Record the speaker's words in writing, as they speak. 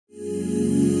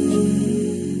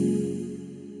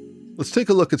Let's take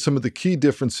a look at some of the key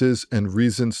differences and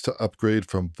reasons to upgrade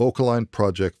from VocAlign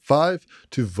Project 5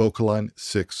 to VocAlign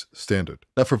 6 Standard.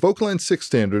 Now for VocAlign 6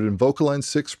 Standard and VocAlign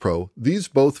 6 Pro, these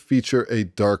both feature a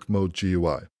dark mode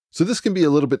GUI. So this can be a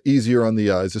little bit easier on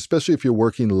the eyes, especially if you're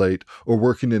working late or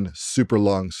working in super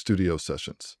long studio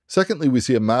sessions. Secondly, we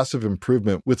see a massive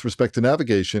improvement with respect to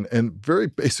navigation and very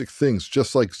basic things,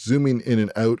 just like zooming in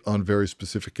and out on very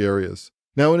specific areas.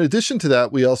 Now, in addition to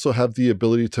that, we also have the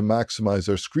ability to maximize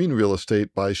our screen real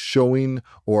estate by showing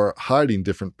or hiding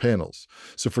different panels.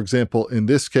 So for example, in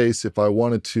this case, if I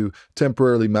wanted to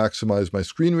temporarily maximize my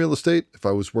screen real estate, if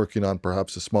I was working on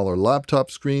perhaps a smaller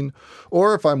laptop screen,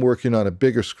 or if I'm working on a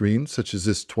bigger screen, such as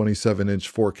this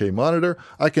 27-inch 4K monitor,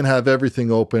 I can have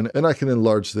everything open and I can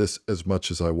enlarge this as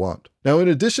much as I want. Now, in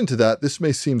addition to that, this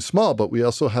may seem small, but we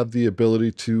also have the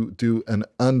ability to do an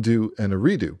undo and a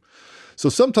redo. So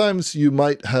sometimes you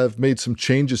might have made some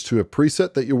changes to a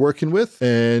preset that you're working with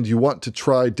and you want to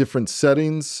try different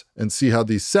settings and see how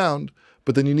these sound,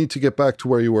 but then you need to get back to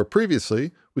where you were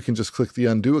previously. We can just click the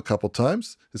undo a couple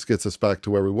times. This gets us back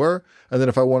to where we were. And then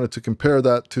if I wanted to compare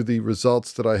that to the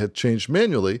results that I had changed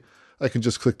manually, I can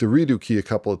just click the redo key a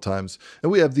couple of times,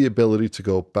 and we have the ability to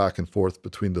go back and forth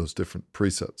between those different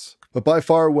presets. But by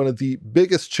far, one of the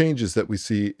biggest changes that we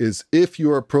see is if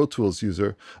you're a Pro Tools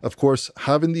user, of course,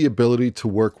 having the ability to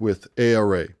work with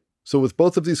ARA. So with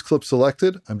both of these clips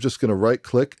selected, I'm just going to right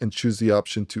click and choose the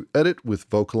option to edit with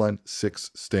VocAlign 6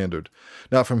 Standard.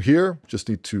 Now from here, just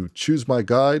need to choose my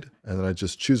guide, and then I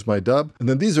just choose my dub, and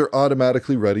then these are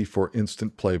automatically ready for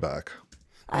instant playback.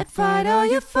 I'd fight all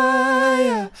your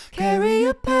fire, carry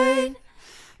your pain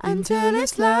until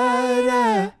it's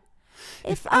lighter.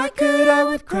 If I could, I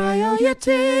would cry all your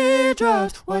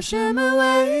teardrops, wash them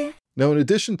away. Now, in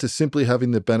addition to simply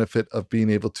having the benefit of being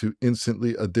able to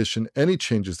instantly audition any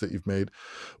changes that you've made,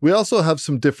 we also have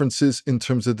some differences in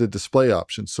terms of the display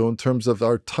options. So in terms of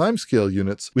our timescale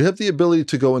units, we have the ability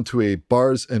to go into a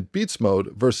bars and beats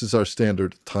mode versus our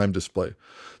standard time display.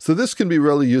 So this can be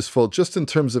really useful just in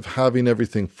terms of having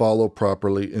everything follow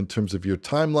properly in terms of your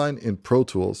timeline in Pro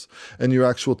Tools and your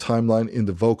actual timeline in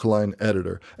the VocAlign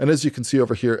editor. And as you can see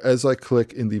over here, as I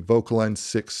click in the VocAlign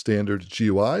 6 Standard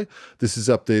GUI, this is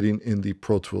updating in the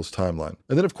Pro Tools timeline.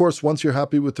 And then of course, once you're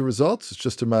happy with the results, it's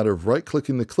just a matter of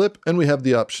right-clicking the clip and we have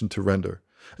the option to render.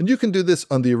 And you can do this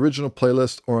on the original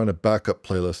playlist or on a backup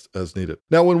playlist as needed.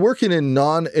 Now, when working in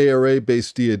non-ARA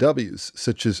based DAWs,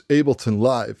 such as Ableton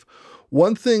Live,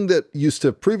 one thing that used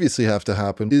to previously have to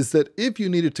happen is that if you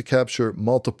needed to capture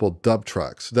multiple dub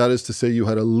tracks, that is to say you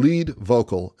had a lead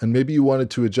vocal and maybe you wanted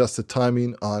to adjust the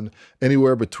timing on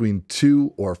anywhere between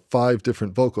 2 or 5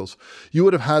 different vocals, you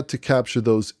would have had to capture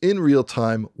those in real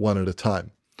time, one at a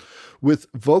time.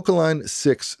 With VocAlign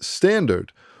 6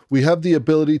 Standard, we have the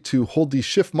ability to hold the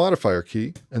shift modifier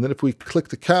key, and then if we click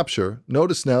the capture,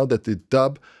 notice now that the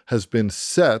dub has been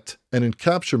set and in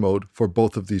capture mode for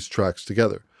both of these tracks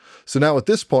together. So now at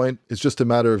this point, it's just a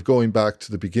matter of going back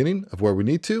to the beginning of where we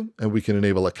need to, and we can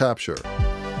enable a capture.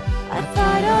 I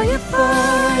fight all your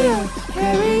fire,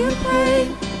 carry your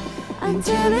pain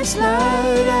until it's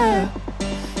lighter.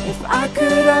 If I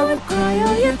could, I would cry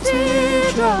all your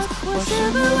teardrops, wash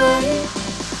them away,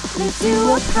 lift you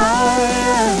up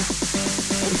higher.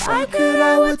 If I could,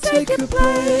 I would take a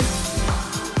place.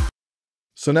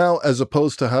 So now, as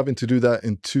opposed to having to do that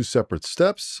in 2 separate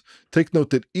steps, take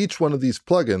note that each one of these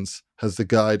plugins has the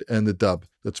guide and the dub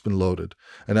that's been loaded.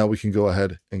 And now we can go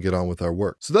ahead and get on with our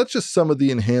work. So that's just some of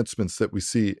the enhancements that we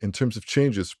see in terms of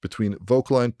changes between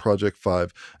VocAlign Project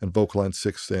 5 and VocAlign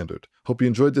 6 Standard. Hope you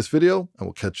enjoyed this video, and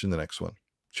we'll catch you in the next one.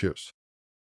 Cheers.